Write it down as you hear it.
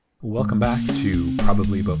Welcome back to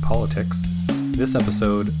Probably About Politics. This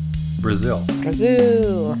episode, Brazil.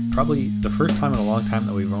 Brazil. Probably the first time in a long time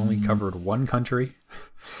that we've only covered one country.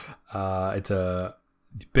 It's a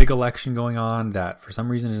big election going on that for some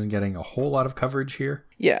reason isn't getting a whole lot of coverage here.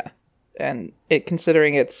 Yeah. And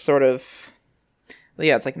considering it's sort of,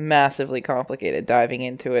 it's like massively complicated diving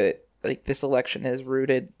into it. Like this election is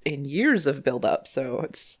rooted in years of build-up, so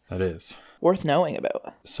That is worth knowing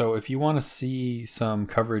about. So if you want to see some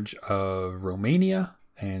coverage of Romania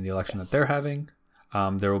and the election that they're having,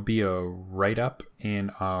 there will be a write-up in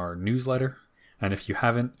our newsletter. And if you're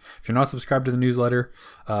not subscribed to the newsletter,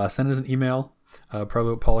 send us an email,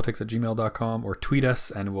 proboutpolitics@gmail.com, or tweet us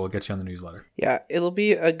and we'll get you on the newsletter. Yeah, it'll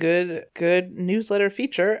be a good newsletter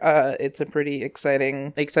feature. It's a pretty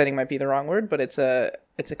exciting might be the wrong word, but it's a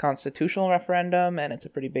constitutional referendum and it's a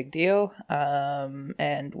pretty big deal.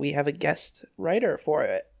 And we have a guest writer for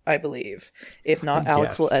it, I believe. If not,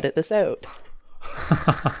 Alex will edit this out.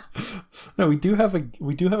 No, we do have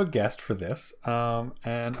a guest for this,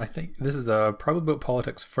 and I think this is probably about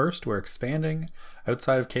politics first. We're expanding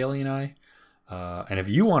outside of Kaylee and I, and if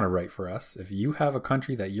you want to write for us, if you have a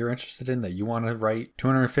country that you're interested in that you want to write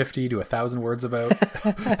 250 to 1,000 words about,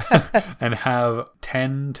 and have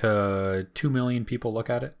 10 to 2 million people look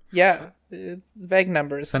at it, vague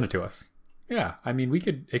numbers, send it to us. Yeah, I mean,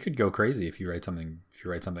 it could go crazy if you write something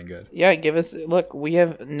good. Yeah, look, we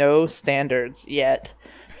have no standards yet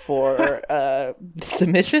for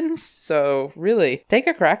submissions, so really, take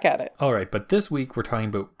a crack at it. All right, but this week we're talking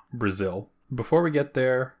about Brazil. Before we get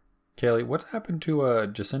there, Kaylee, what happened to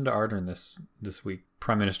Jacinda Ardern this week?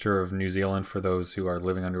 Prime Minister of New Zealand, for those who are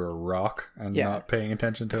living under a rock and not paying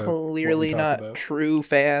attention to clearly not true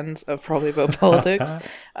fans of Probably About Politics.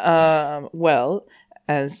 Well,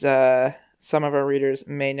 as some of our readers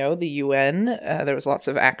may know, the UN, there was lots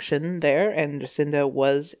of action there, and Jacinda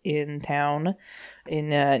was in town in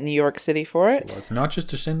New York City for it. She was. Not just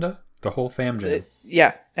Jacinda, the whole fam jam.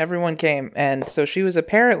 Yeah, everyone came, and so she was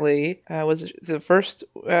apparently was the first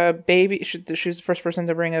baby. She was the first person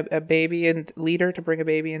to bring a baby and leader to bring a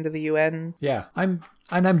baby into the UN. Yeah, I'm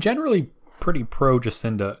generally pretty pro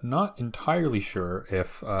Jacinda. Not entirely sure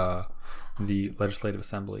if the Legislative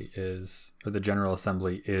Assembly or the General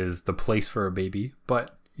Assembly is the place for a baby,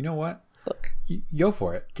 but you know what? Look, go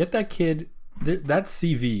for it. Get that kid. That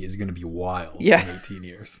CV is going to be wild in 18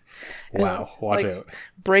 years. Wow, watch out.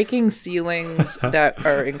 Breaking ceilings that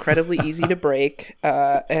are incredibly easy to break,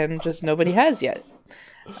 and just nobody has yet.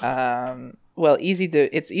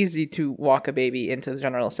 It's easy to walk a baby into the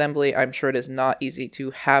General Assembly. I'm sure it is not easy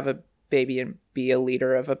to have a baby and be a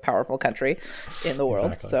leader of a powerful country in the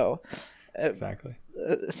world. Exactly. So, exactly.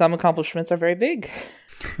 Some accomplishments are very big.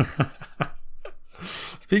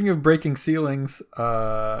 Speaking of breaking ceilings,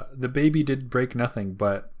 the baby did break nothing,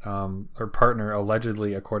 but her partner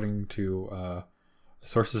allegedly, according to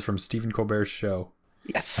sources from Stephen Colbert's show,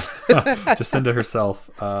 yes, Jacinda herself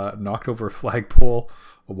knocked over a flagpole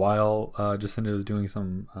while Jacinda was doing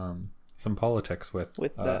some politics with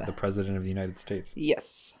the President of the United States.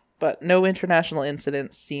 Yes, but no international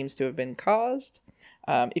incident seems to have been caused.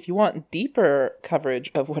 If you want deeper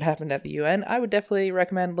coverage of what happened at the UN, I would definitely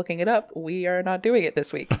recommend looking it up. We are not doing it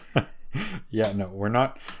this week. Yeah, no, we're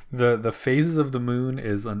not. The Phases of the Moon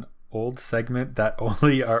is an old segment that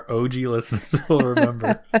only our OG listeners will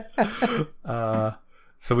remember.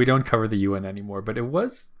 So we don't cover the UN anymore, but it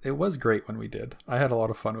was great when we did. I had a lot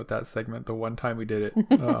of fun with that segment the one time we did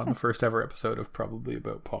it on the first ever episode of Probably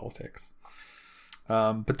About Politics.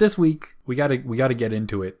 But this week we gotta get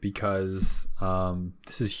into it because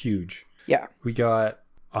this is huge. Yeah, we got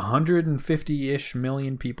 150-ish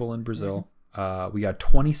million people in Brazil. We got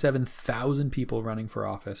 27,000 people running for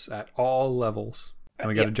office at all levels, and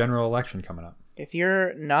we got a general election coming up. If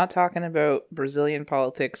you're not talking about Brazilian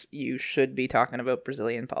politics, you should be talking about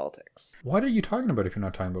Brazilian politics. What are you talking about if you're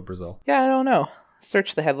not talking about Brazil? Yeah, I don't know.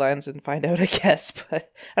 Search the headlines and find out, I guess,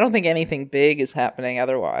 but I don't think anything big is happening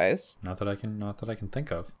otherwise. Not that I can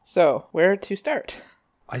think of. So, where to start?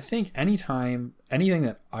 I think anything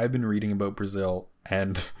that I've been reading about Brazil,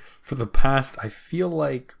 and for the past, I feel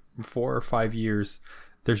like 4 or 5 years,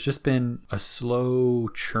 there's just been a slow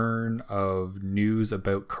churn of news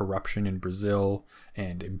about corruption in Brazil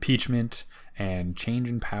and impeachment and change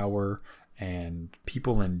in power and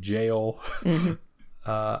people in jail. Mm-hmm.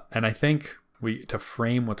 And I think to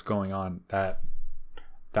frame what's going on,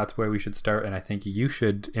 that's where we should start. And I think you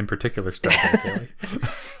should in particular start there,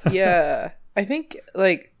 Kaylee. Yeah, I think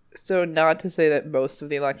so not to say that most of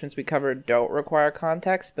the elections we cover don't require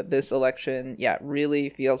context, but this election, really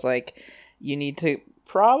feels like you need to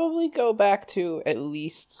probably go back to at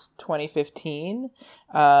least 2015.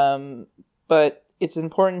 But it's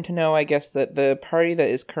important to know, I guess, that the party that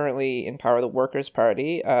is currently in power, the Workers'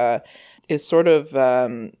 Party, is sort of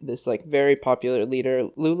this like very popular leader,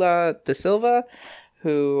 Lula da Silva,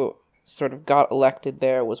 who sort of got elected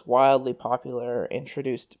there, was wildly popular,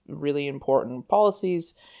 introduced really important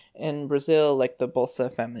policies in Brazil, like the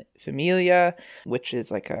Bolsa Familia, which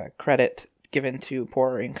is like a credit given to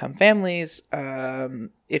poorer income families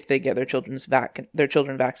if they get their children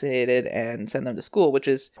vaccinated and send them to school, which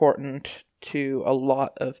is important to a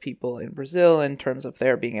lot of people in Brazil in terms of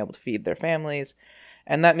their being able to feed their families.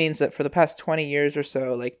 And that means that for the past 20 years or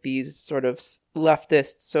so, like these sort of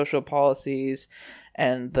leftist social policies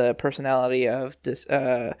and the personality of this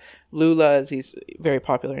Lula, as he's very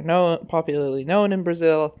popularly known in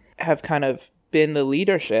Brazil, have kind of been the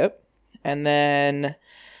leadership. And then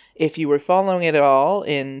if you were following it at all,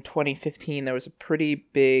 in 2015, there was a pretty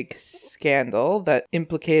big scandal that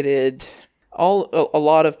implicated a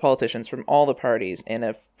lot of politicians from all the parties in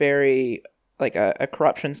a very a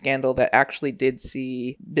corruption scandal that actually did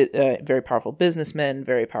see very powerful businessmen,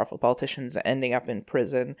 very powerful politicians ending up in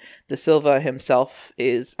prison. Da Silva himself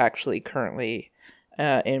is actually currently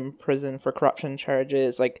in prison for corruption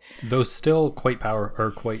charges. Like, though still quite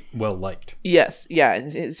well liked. Yes,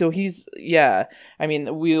 yeah. So he's, I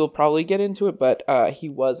mean, we'll probably get into it, but he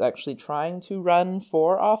was actually trying to run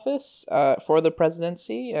for office, for the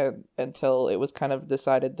presidency, until it was kind of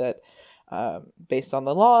decided that based on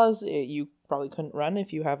the laws, you probably couldn't run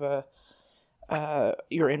if you have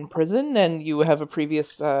you're in prison and you have a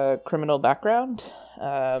previous criminal background.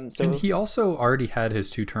 And he also already had his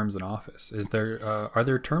 2 terms in office. Are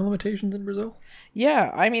there term limitations in Brazil?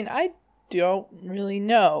 Yeah, I mean, I don't really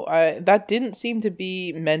know. That didn't seem to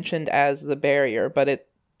be mentioned as the barrier, but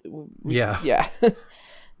yeah.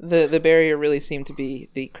 The barrier really seemed to be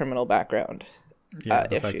the criminal background. Yeah,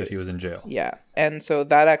 the fact that he was in jail. Yeah, and so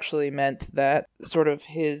that actually meant that sort of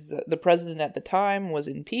the president at the time was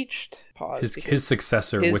impeached. His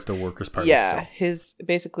successor with the Workers' Party. Yeah, his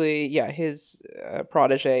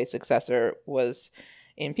protege successor was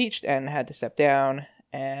impeached and had to step down,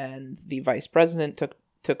 and the vice president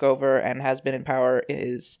took over and has been in power.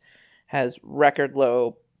 Has record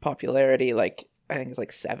low popularity, like I think it's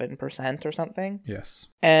like 7% or something. Yes.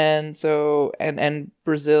 And so, and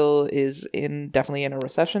Brazil is definitely in a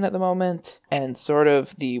recession at the moment, and sort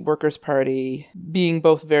of the Workers' Party being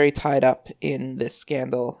both very tied up in this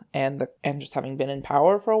scandal and just having been in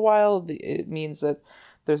power for a while, it means that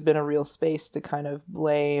there's been a real space to kind of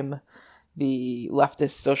blame the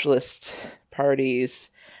leftist socialist parties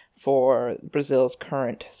for Brazil's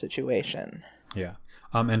current situation. Yeah.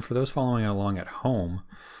 And for those following along at home,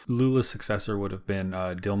 Lula's successor would have been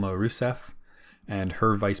Dilma Rousseff, and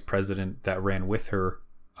her vice president that ran with her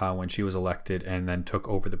when she was elected and then took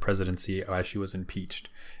over the presidency as she was impeached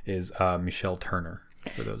is Michel Turner,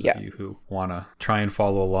 for those of you who want to try and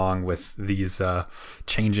follow along with these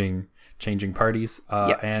changing parties.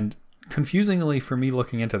 And confusingly for me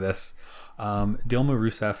looking into this, Dilma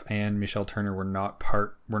Rousseff and Michel Turner were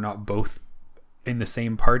not both in the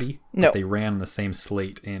same party. No. But they ran on the same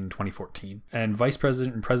slate in 2014. And vice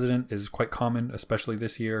president and president is quite common, especially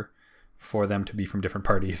this year, for them to be from different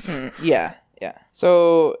parties. Yeah.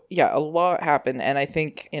 So, a lot happened. And I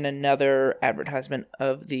think in another advertisement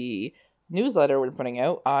of the newsletter we're putting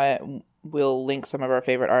out, I will link some of our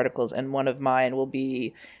favorite articles. And one of mine will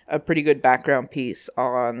be a pretty good background piece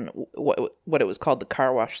on what it was called the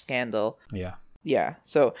car wash scandal. Yeah,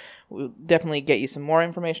 so we'll definitely get you some more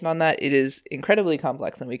information on that. It is incredibly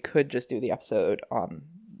complex, and we could just do the episode on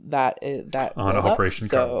that on Operation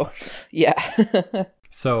Car Wash. Yeah.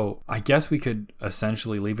 So I guess we could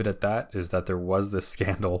essentially leave it at that. Is that there was this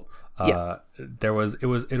scandal?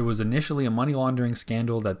 It was initially a money laundering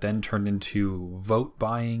scandal that then turned into vote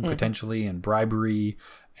buying potentially and bribery,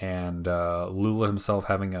 and Lula himself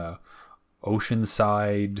having a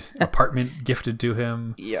oceanside apartment gifted to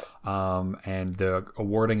him. And the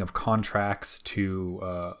awarding of contracts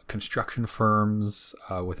to construction firms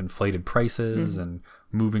with inflated prices and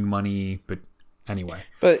moving money. But anyway.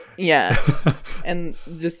 But yeah. And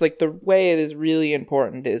just like the way it is really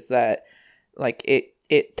important is that like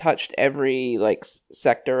it touched every like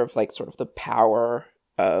sector of like sort of the power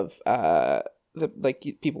of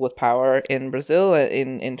people with power in Brazil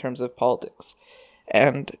in terms of politics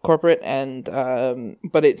and corporate, and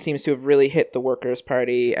but it seems to have really hit the Workers'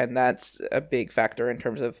 Party, and that's a big factor in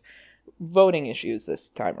terms of voting issues this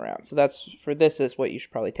time around. So this is what you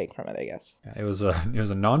should probably take from it, I guess. Yeah, it was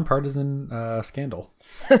a nonpartisan scandal.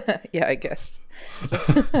 Yeah, I guess.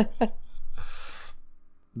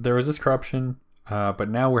 There was this corruption. But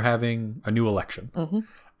now we're having a new election. Mm-hmm.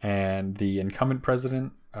 And the incumbent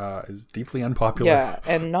president is deeply unpopular. Yeah,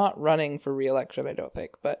 and not running for re-election, I don't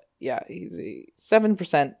think. But yeah, he's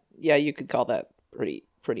 7%. Yeah, you could call that pretty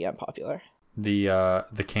unpopular.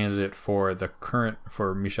 The candidate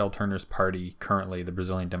for Michel Turner's party, currently the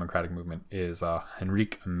Brazilian Democratic Movement, is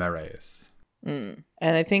Henrique Meirelles. And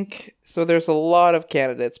I think, so there's a lot of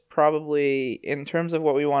candidates. Probably, in terms of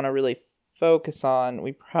what we want to really focus on,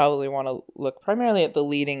 we probably want to look primarily at the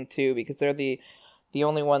leading two, because they're the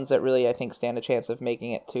only ones that really, I think, stand a chance of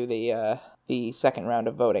making it to the second round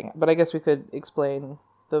of voting. But I guess we could explain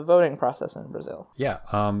the voting process in Brazil. Yeah.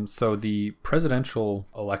 So the presidential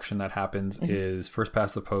election that happens is first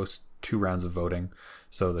past the post, 2 rounds of voting.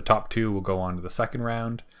 So the top 2 will go on to the second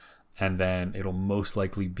round, and then it'll most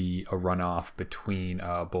likely be a runoff between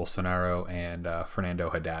Bolsonaro and Fernando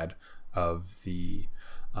Haddad of the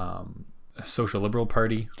Social Liberal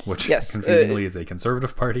Party, which confusingly is a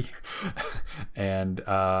conservative party, and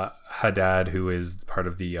Haddad, who is part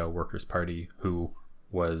of the Workers' Party, who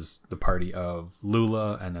was the party of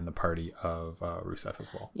Lula and then the party of Rousseff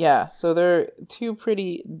as well. Yeah, so they're 2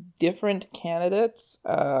 pretty different candidates,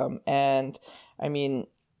 and I mean,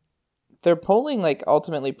 they're polling like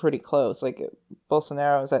ultimately pretty close. Like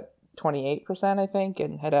Bolsonaro is at 28%, I think,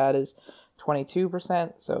 and Haddad is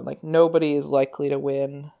 22%. So like nobody is likely to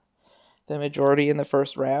win the majority in the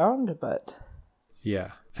first round, but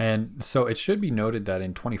yeah. And so it should be noted that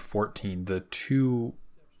in 2014, the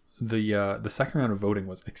second round of voting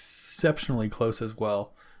was exceptionally close as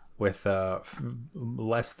well, with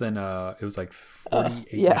less than it was like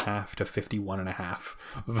 48.5 to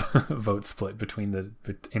 51.5 vote split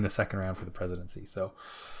in the second round for the presidency. So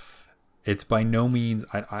it's by no means,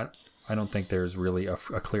 I don't think there's really a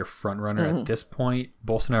clear front runner at this point.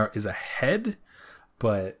 Bolsonaro is ahead,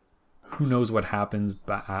 but who knows what happens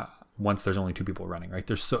once there's only 2 people running, right?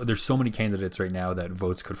 There's so many candidates right now that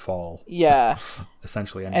votes could fall. Yeah.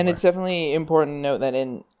 Essentially anywhere. And it's definitely important to note that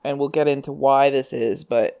and we'll get into why this is,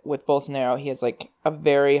 but with Bolsonaro, he has like a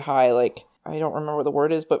very high, like, I don't remember what the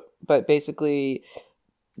word is, but basically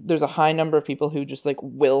there's a high number of people who just like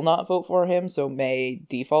will not vote for him, so may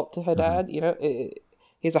default to Haddad. You know, he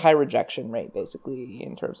has a high rejection rate basically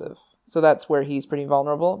in terms of, so that's where he's pretty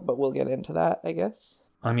vulnerable, but we'll get into that, I guess.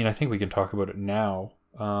 I mean, I think we can talk about it now,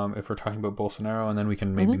 if we're talking about Bolsonaro, and then we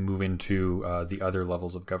can maybe move into the other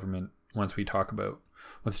levels of government once we talk about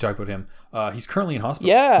him. He's currently in hospital.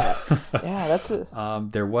 Yeah, yeah, that's it.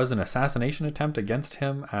 There was an assassination attempt against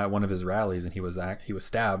him at one of his rallies, and he was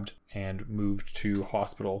stabbed and moved to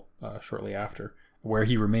hospital shortly after, where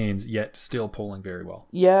he remains, yet still polling very well.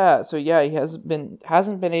 Yeah, so yeah, he hasn't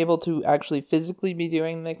been able to actually physically be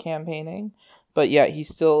doing the campaigning. But yeah,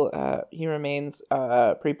 he remains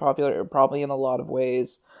pretty popular, probably in a lot of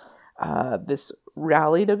ways. This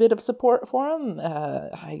rallied a bit of support for him.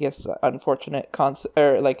 I guess unfortunate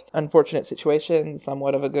situation,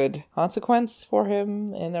 somewhat of a good consequence for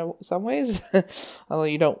him in some ways. Although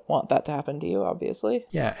you don't want that to happen to you, obviously.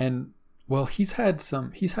 Yeah, and well, he's had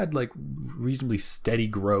like reasonably steady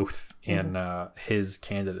growth in his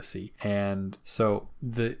candidacy, and so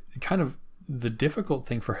the difficult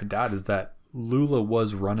thing for Haddad is that Lula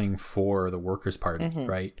was running for the Workers' Party,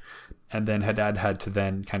 right? And then Haddad had to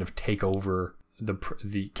then kind of take over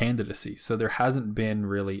the candidacy. So there hasn't been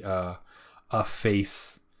really a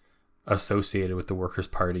face associated with the Workers'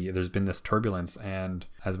 Party. There's been this turbulence, and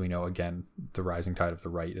as we know, again, the rising tide of the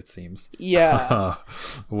right, it seems. Yeah.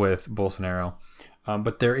 With Bolsonaro.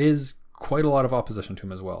 But there is quite a lot of opposition to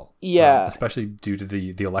him as well. Yeah. Especially due to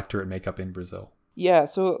the electorate makeup in Brazil. Yeah,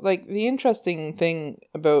 so like the interesting thing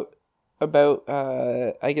about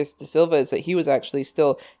I guess Da Silva is that he was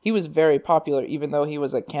very popular, even though he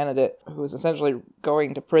was a candidate who was essentially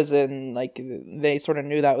going to prison. Like they sort of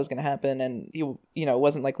knew that was going to happen, and he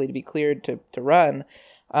wasn't likely to be cleared to run.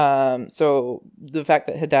 So the fact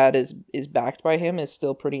that Haddad is backed by him is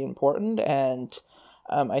still pretty important, and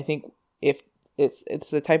I think if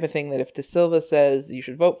it's the type of thing that if Da Silva says you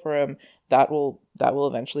should vote for him, that will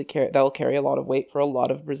eventually carry a lot of weight for a lot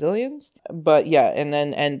of Brazilians. But yeah,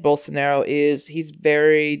 and Bolsonaro he's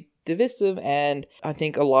very divisive, and I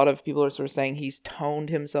think a lot of people are sort of saying he's toned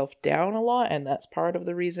himself down a lot, and that's part of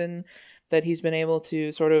the reason that he's been able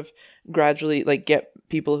to sort of gradually like get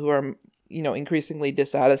people who are increasingly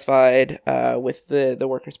dissatisfied with the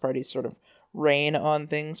Workers' Party's sort of reign on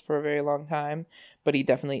things for a very long time. But he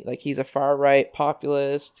definitely, like, he's a far right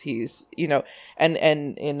populist. He's, and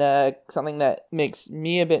in something that makes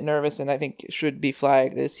me a bit nervous, and I think should be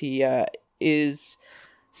flagged, is he has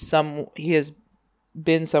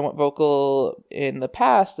been somewhat vocal in the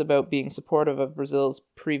past about being supportive of Brazil's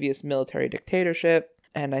previous military dictatorship,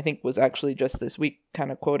 and I think was actually just this week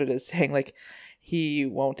kind of quoted as saying like he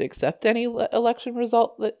won't accept any election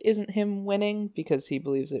result that isn't him winning because he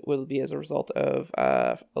believes it will be as a result of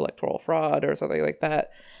electoral fraud or something like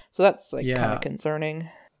that. So that's like kind of concerning.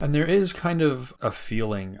 And there is kind of a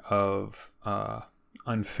feeling of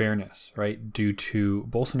unfairness, right? Due to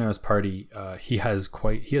Bolsonaro's party, he has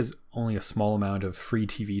only a small amount of free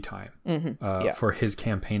TV time for his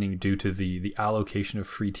campaigning due to the allocation of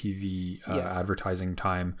free TV advertising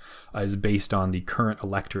time is based on the current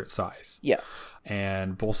electorate size. Yeah.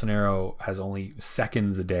 And Bolsonaro has only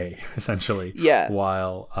seconds a day, essentially. Yeah.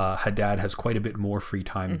 While Haddad has quite a bit more free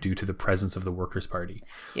time due to the presence of the Workers' Party.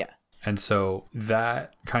 Yeah. And so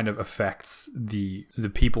that kind of affects the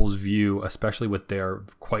people's view, especially with their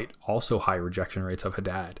quite also high rejection rates of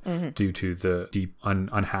Haddad due to the deep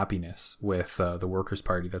unhappiness with the Workers'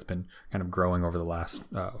 Party that's been kind of growing over the last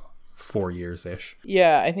 4 years-ish.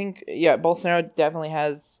 Yeah, I think, Bolsonaro definitely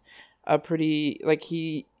has a pretty, like,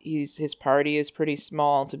 his party is pretty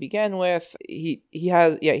small to begin with. He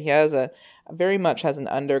has very much has an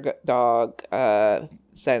underdog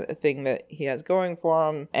thing that he has going for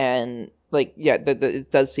him, and like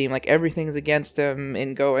it does seem like everything's against him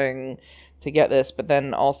in going to get this, but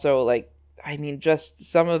then also like I mean just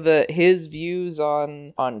some of his views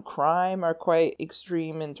on crime are quite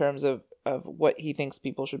extreme in terms of what he thinks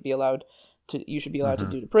people should be allowed to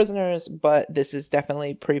do to prisoners. But this is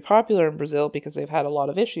definitely pretty popular in Brazil because they've had a lot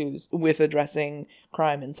of issues with addressing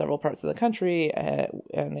crime in several parts of the country,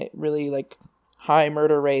 and it really like high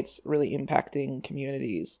murder rates really impacting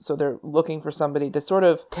communities. So they're looking for somebody to sort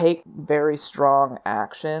of take very strong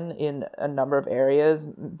action in a number of areas,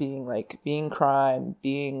 being crime,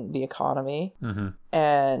 being the economy,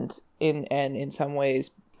 and in some ways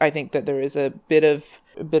I think that there is a bit of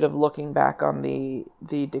looking back on the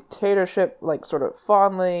dictatorship, like sort of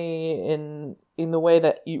fondly in the way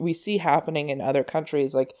that we see happening in other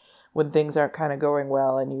countries, like when things aren't kind of going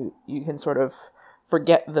well, and you can sort of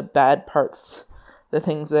forget the bad parts, the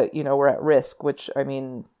things that were at risk, which I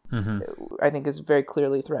mean, I think is very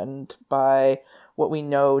clearly threatened by what we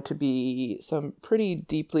know to be some pretty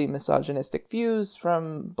deeply misogynistic views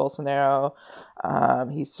from Bolsonaro.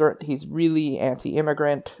 He's really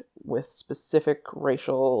anti-immigrant with specific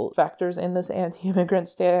racial factors in this anti-immigrant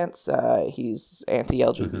stance. He's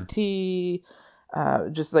anti-LGBT,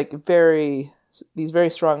 just like these very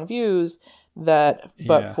strong views that,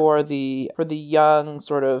 but for the young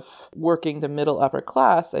sort of working to middle upper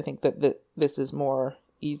class, I think that this is more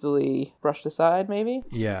easily brushed aside, maybe.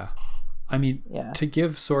 Yeah. I mean, to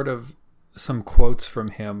give sort of some quotes from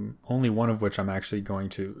him, only one of which I'm actually going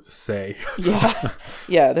to say.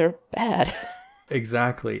 Yeah, they're bad.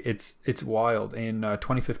 Exactly. It's wild. In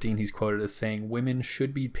 2015, he's quoted as saying, "Women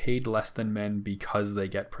should be paid less than men because they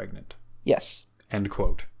get pregnant." Yes. End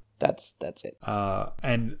quote. That's it.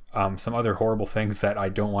 And some other horrible things that I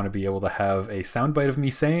don't want to be able to have a soundbite of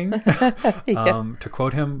me saying to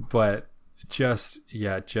quote him, but just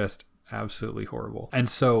absolutely horrible. And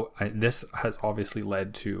so this has obviously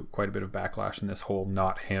led to quite a bit of backlash in this whole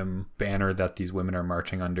 "not him" banner that these women are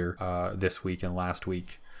marching under this week and last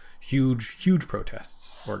week. Huge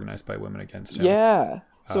protests organized by women against him. Yeah.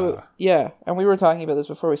 So and we were talking about this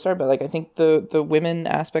before we started, but like I think the women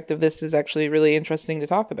aspect of this is actually really interesting to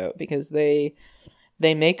talk about because they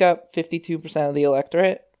make up 52% of the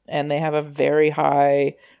electorate and they have a very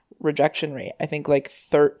high rejection rate. I think like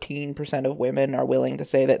 13% of women are willing to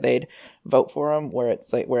say that they'd vote for him,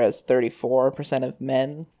 whereas 34% of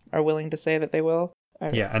men are willing to say that they will.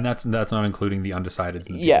 And that's not including the undecideds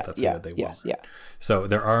and the people that say that they will. Yes. So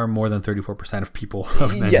there are more than 34% of people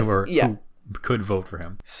of men who could vote for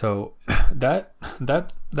him. So that's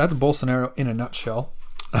Bolsonaro in a nutshell.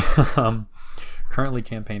 Currently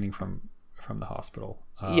campaigning from the hospital.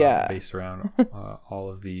 Based around all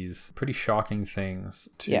of these pretty shocking things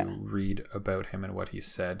to read about him and what he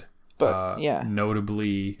said. But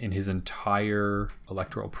notably in his entire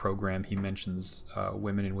electoral program, he mentions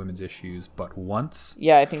women and women's issues but once.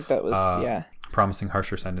 Yeah, I think that was promising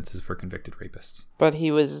harsher sentences for convicted rapists. But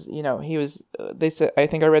he was, they said, I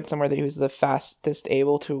think I read somewhere that he was the fastest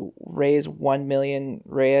able to raise 1 million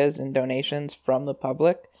reais in donations from the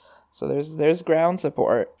public. So there's ground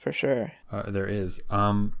support for sure. There is.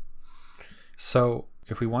 So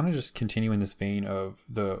if we want to just continue in this vein of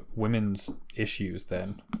the women's issues,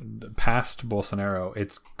 then past Bolsonaro,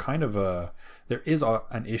 it's kind of there is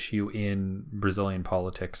an issue in Brazilian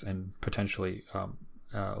politics and potentially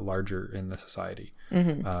larger in the society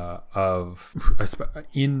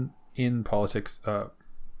in politics,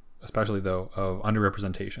 especially though, of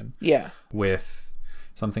underrepresentation. Yeah. With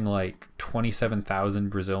something like 27,000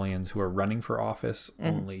 Brazilians who are running for office,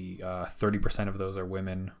 only 30% of those are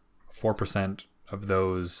women, 4% of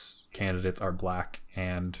those candidates are black,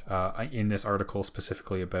 and in this article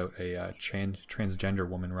specifically about a transgender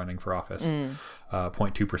woman running for office,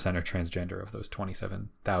 0.2% are transgender of those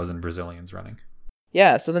 27,000 Brazilians running.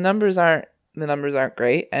 Yeah, so the numbers aren't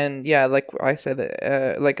great, and yeah, like I said,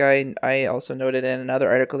 like I also noted in another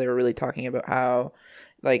article, they were really talking about how,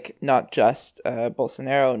 like, not just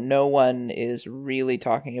Bolsonaro, no one is really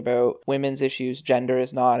talking about women's issues. Gender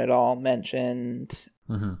is not at all mentioned.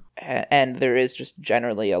 And there is just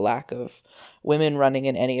generally a lack of women running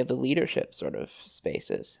in any of the leadership sort of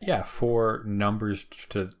spaces. Yeah, for numbers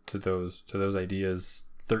to those ideas,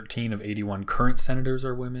 13 of 81 current senators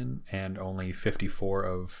are women, and only 54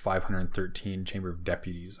 of 513 Chamber of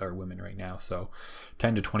Deputies are women right now. So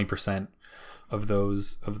 10 to 20% of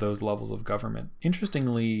those levels of government.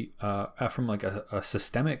 Interestingly, from like a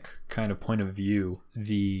systemic kind of point of view,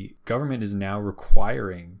 the government is now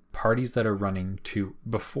requiring parties that are running to,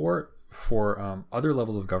 before for other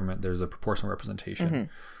levels of government, there's a proportional representation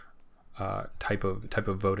type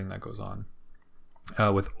of voting that goes on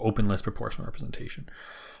with open list proportional representation.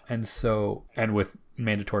 And so, and with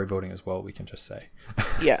mandatory voting as well, we can just say.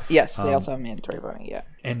 Yes, they also have mandatory voting, yeah.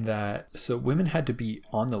 And that, so women had to be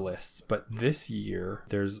on the lists, but this year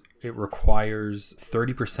it requires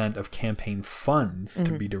 30% of campaign funds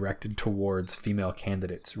to be directed towards female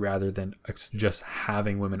candidates rather than just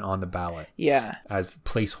having women on the ballot as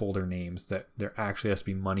placeholder names. That there actually has to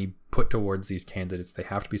be money put towards these candidates. They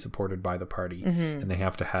have to be supported by the party, and they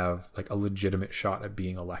have to have like a legitimate shot at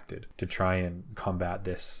being elected to try and combat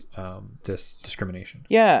this discrimination.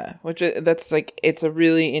 Yeah, that's like, it's a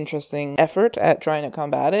really interesting effort at trying to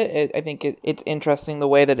combat it. I think it's interesting the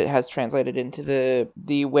way that it has translated into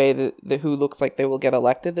the way that who looks like they will get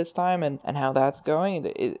elected this time, and how that's going.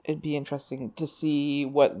 It'd be interesting to see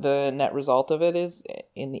what the net result of it is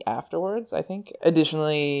in the afterwards, I think.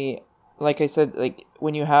 Additionally, like I said, like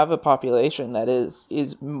when you have a population that is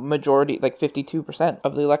majority, like 52%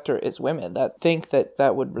 of the electorate is women,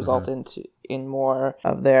 that would result in more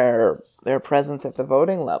of their presence at the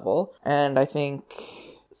voting level. And I think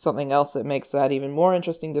something else that makes that even more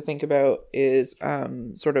interesting to think about is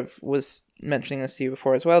sort of was mentioning this to you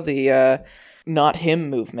before as well, the Not Him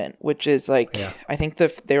movement, which is like, I think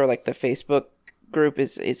they were like the Facebook group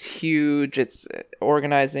is huge. It's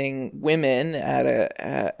organizing women at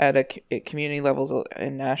a community levels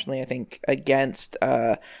and nationally, I think, against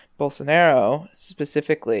Bolsonaro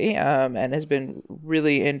specifically, and has been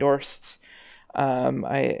really endorsed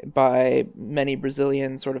by many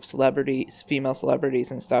Brazilian sort of celebrities, female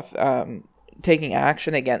celebrities and stuff, taking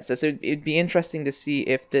action against this. It'd be interesting to see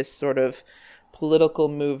if this sort of political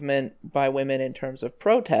movement by women in terms of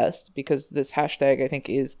protest, because this hashtag, I think,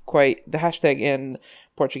 is quite, the hashtag in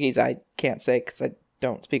Portuguese, I can't say because I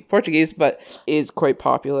don't speak Portuguese, but is quite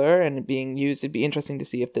popular and being used. It'd be interesting to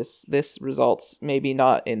see if this results, maybe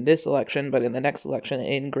not in this election, but in the next election,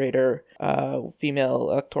 in greater female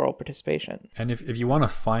electoral participation. And if you want to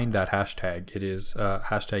find that hashtag, it is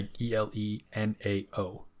hashtag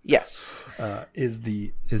ELENAO. Yes, is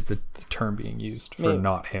the term being used for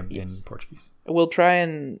Not Him in Portuguese. We'll try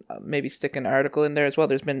and maybe stick an article in there as well.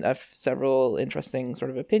 There's been several interesting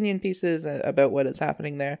sort of opinion pieces about what is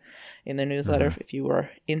happening there in the newsletter, if you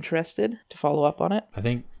are interested to follow up on it. I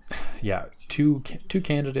think, two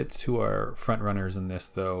candidates who are front runners in this,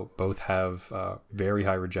 though, both have very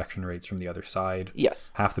high rejection rates from the other side.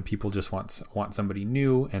 Yes. Half the people just want somebody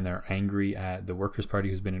new, and they're angry at the Workers' Party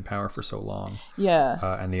who's been in power for so long.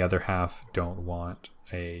 Yeah. And the other half don't want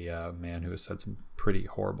a man who has said some pretty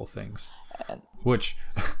horrible things. Which,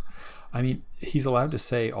 I mean, he's allowed to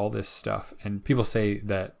say all this stuff, and people say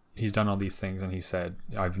that he's done all these things, and he said,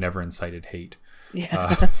 "I've never incited hate."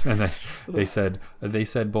 Yeah. And then they said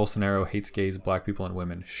Bolsonaro hates gays, black people, and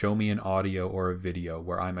women. Show me an audio or a video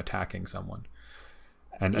where I'm attacking someone.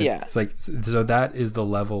 And it's like, so that is the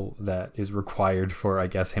level that is required for, I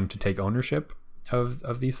guess, him to take ownership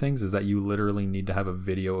of these things, is that you literally need to have a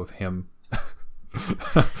video of him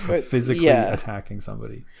physically attacking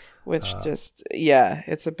somebody. Which it's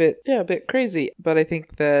a bit crazy. But I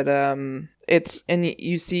think that it's, and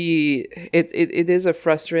you see, it is a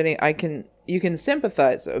frustrating, you can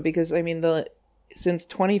sympathize though, because I mean, since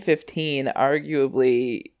 2015,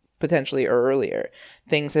 arguably, potentially earlier,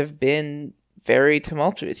 things have been very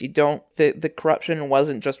tumultuous. The corruption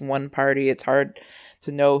wasn't just one party. It's hard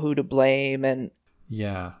to know who to blame, and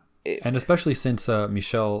and especially since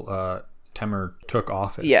Michel Temer took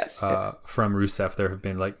office, Yes. from Rousseff, there have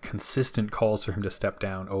been like consistent calls for him to step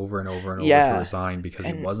down over and over and over Yeah. to resign because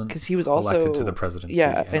he wasn't because he was also elected to the presidency,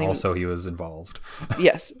 Yeah, and also he was involved.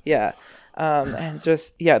 Yes, yeah. And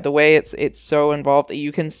just the way it's so involved,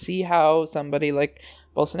 you can see how somebody like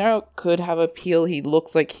Bolsonaro could have appeal. He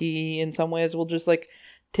looks like he in some ways will just like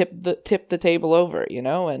tip the table over, you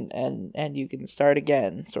know, and you can start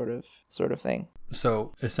again, sort of thing.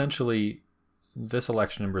 So essentially, this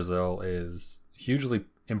election in Brazil is hugely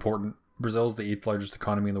important. Brazil is the 8th largest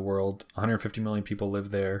economy in the world. 150 million people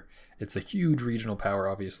live there. It's a huge regional power,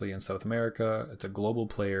 obviously, in South America. It's a global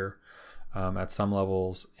player at some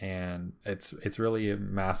levels, and it's really a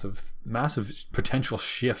massive potential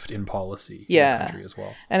shift in policy in the country as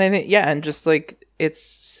well. And I think and just like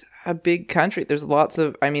it's a big country. There's lots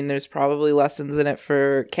of, I mean, there's probably lessons in it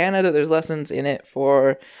for Canada. There's lessons in it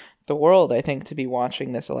for the world, I think, to be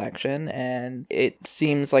watching this election. And it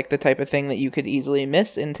seems like the type of thing that you could easily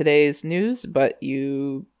miss in today's news, but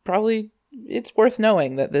it's worth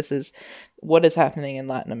knowing that this is what is happening in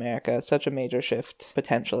Latin America. It's such a major shift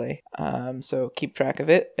potentially. So keep track of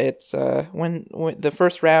it. It's when the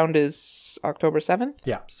first round is October 7th.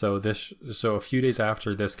 Yeah. So a few days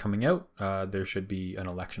after this coming out, there should be an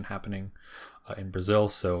election happening in Brazil.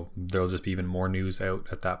 So there'll just be even more news out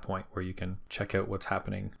at that point where you can check out what's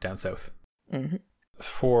happening down south. Mm-hmm.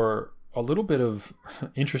 For a little bit of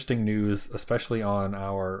interesting news, especially on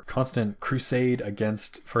our constant crusade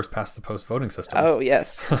against first past the post voting systems. Oh,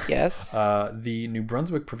 yes. Yes. The New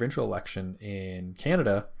Brunswick provincial election in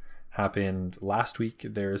Canada happened last week.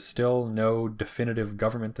 There's still no definitive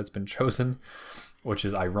government that's been chosen, which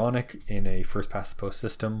is ironic in a first past the post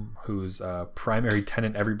system whose primary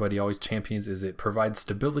tenet everybody always champions is it provides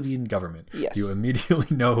stability in government. Yes. You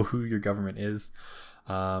immediately know who your government is.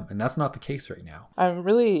 And that's not the case right now. I'm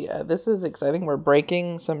really, this is exciting. We're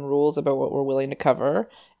breaking some rules about what we're willing to cover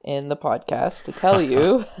in the podcast to tell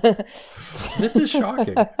you. This is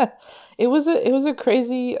shocking. It was a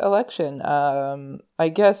crazy election. I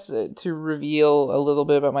guess to reveal a little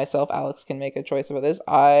bit about myself, Alex can make a choice about this.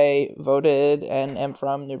 I voted and am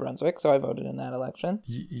from New Brunswick, so I voted in that election.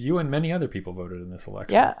 You and many other people voted in this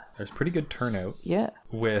election. Yeah. There's pretty good turnout. Yeah.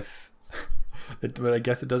 But I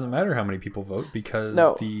guess it doesn't matter how many people vote because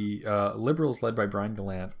the Liberals, led by Brian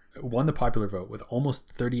Gallant, won the popular vote with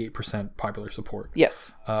almost 38% popular support.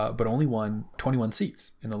 Yes. But only won 21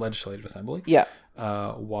 seats in the Legislative Assembly. Yeah.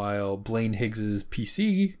 While Blaine Higgs's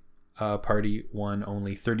PC party won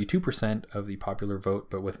only 32% of the popular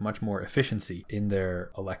vote, but with much more efficiency in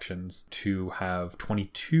their elections to have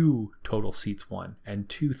 22 total seats won. And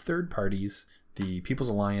two third parties, the People's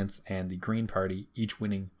Alliance and the Green Party, each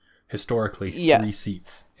winning historically 3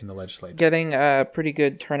 seats in the legislature. Getting a pretty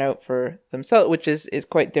good turnout for themselves, which is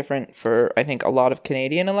quite different for, I think, a lot of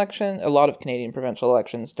Canadian provincial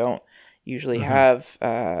elections don't usually have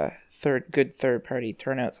third party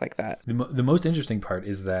turnouts like that. The most interesting part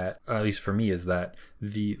is that, at least for me, is that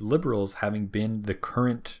the Liberals, having been the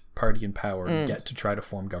current party in power, get to try to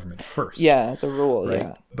form government first. Yeah, as a rule, right?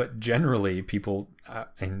 yeah. But generally, people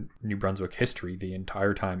in New Brunswick history, the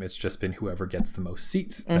entire time, it's just been whoever gets the most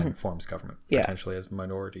seats then forms government, potentially as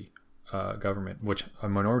minority government, which a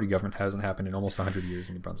minority government hasn't happened in almost 100 years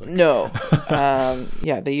in New Brunswick. No.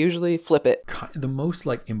 They usually flip it. The most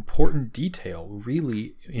important detail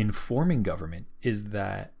really in forming government is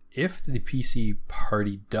that if the PC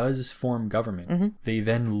party does form government, they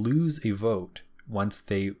then lose a vote once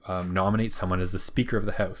they nominate someone as the Speaker of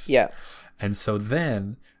the House. Yeah. And so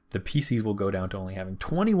then the PCs will go down to only having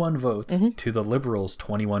 21 votes to the Liberals'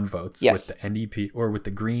 21 votes, with the NDP or with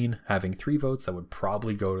the Green having 3 votes that would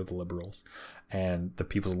probably go to the Liberals, and the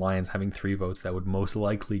People's Alliance having 3 votes that would most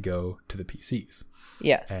likely go to the PCs.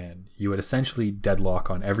 Yeah. And you would essentially deadlock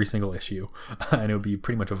on every single issue, and it would be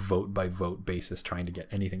pretty much a vote by vote basis trying to get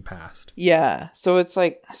anything passed. Yeah. So it's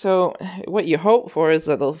like, what you hope for is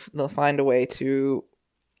that they'll find a way to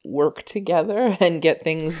work together and get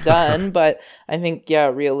things done. But I think,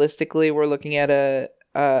 realistically, we're looking at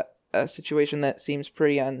a situation that seems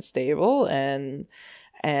pretty unstable and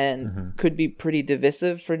could be pretty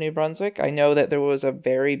divisive for New Brunswick. I know that there was a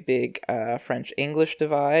very big French-English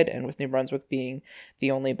divide, and with New Brunswick being the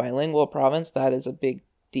only bilingual province, that is a big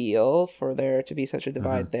deal for there to be such a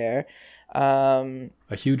divide there.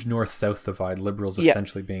 A huge north-south divide, Liberals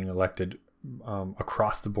essentially being elected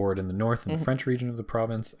across the board in the north in the French region of the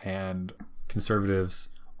province, and Conservatives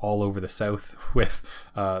all over the South, with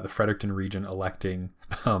the Fredericton region electing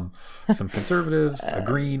some Conservatives, a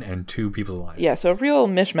Green, and 2 People's Alliance. Yeah, so a real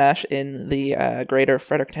mishmash in the greater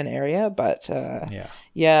Fredericton area, but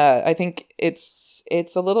I think it's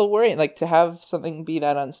a little worrying, like, to have something be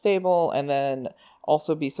that unstable and then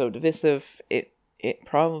also be so divisive. It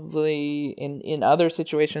probably, in other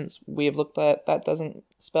situations we have looked at, that doesn't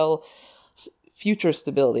spell future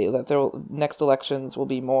stability, that the next elections will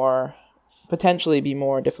potentially be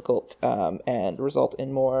more difficult, and result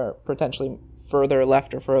in more potentially further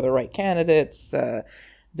left or further right candidates,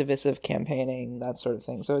 divisive campaigning, that sort of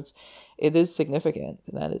thing. So it is significant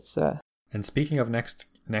that it's And speaking of next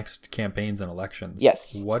campaigns and elections,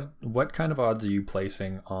 yes, what kind of odds are you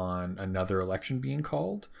placing on another election being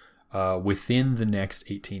called within the next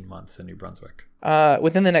 18 months in New Brunswick?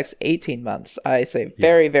 Within the next 18 months, I say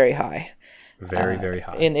very, very high. Very, very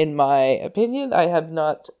high. In my opinion,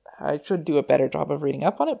 I should do a better job of reading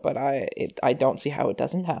up on it, but I don't see how it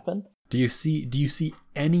doesn't happen. Do you see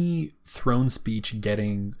any throne speech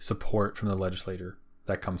getting support from the legislature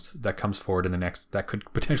that comes forward that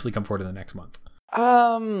could potentially come forward in the next month?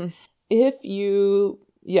 If you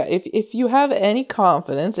have any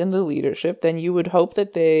confidence in the leadership, then you would hope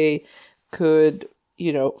that they could,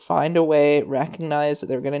 find a way, recognize that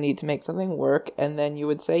they're going to need to make something work, and then you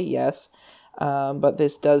would say yes. But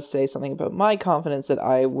this does say something about my confidence that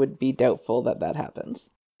I would be doubtful that happens.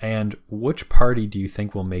 And which party do you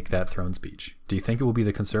think will make that throne speech? Do you think it will be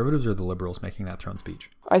the Conservatives or the Liberals making that throne speech?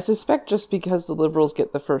 I suspect just because the Liberals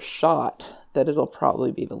get the first shot, that it'll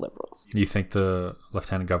probably be the Liberals. Do you think the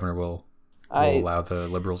Lieutenant Governor will allow the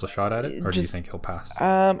Liberals a shot at it? Or do you think he'll pass?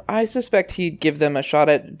 I suspect he'd give them a shot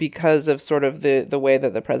at, because of sort of the way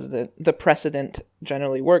that the precedent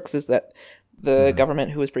generally works, is that the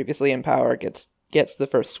government who was previously in power gets the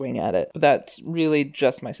first swing at it. That's really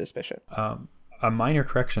just my suspicion. A minor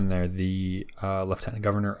correction there. The Lieutenant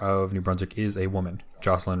Governor of New Brunswick is a woman,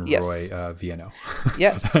 Jocelyn Roy Viano.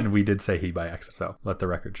 Yes. And we did say he by accident, so let the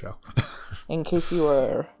record show. In case you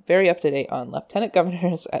are very up to date on Lieutenant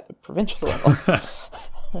Governors at the provincial level.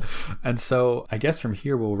 And so I guess from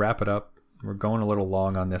here we'll wrap it up. We're going a little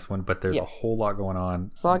long on this one, but there's a whole lot going on.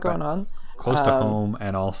 There's a lot going on. Close to home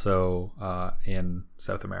and also in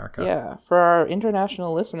South America. Yeah, for our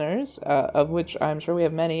international listeners, of which I'm sure we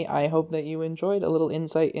have many, I hope that you enjoyed a little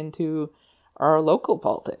insight into our local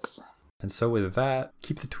politics. And so with that,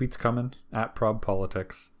 keep the tweets coming at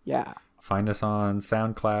ProbPolitics. Yeah. Find us on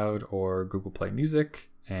SoundCloud or Google Play Music,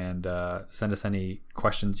 and send us any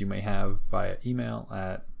questions you may have via email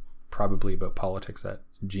at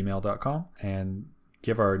probablyaboutpolitics@gmail.com. And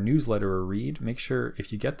give our newsletter a read. Make sure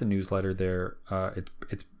if you get the newsletter there,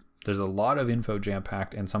 there's a lot of info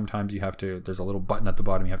jam-packed, and sometimes there's a little button at the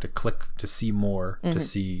bottom you have to click to see more, to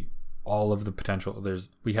see all of the potential.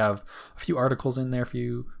 We have a few articles in there for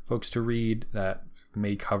you folks to read that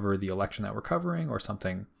may cover the election that we're covering, or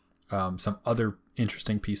something, some other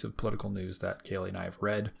interesting piece of political news that Kaylee and I have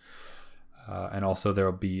read. And also there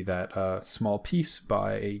will be that small piece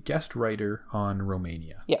by a guest writer on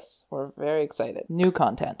Romania. Yes, we're very excited. New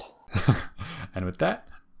content. And with that,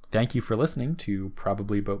 thank you for listening to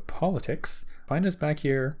Probably About Politics. Find us back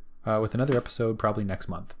here with another episode probably next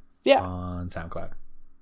month on SoundCloud.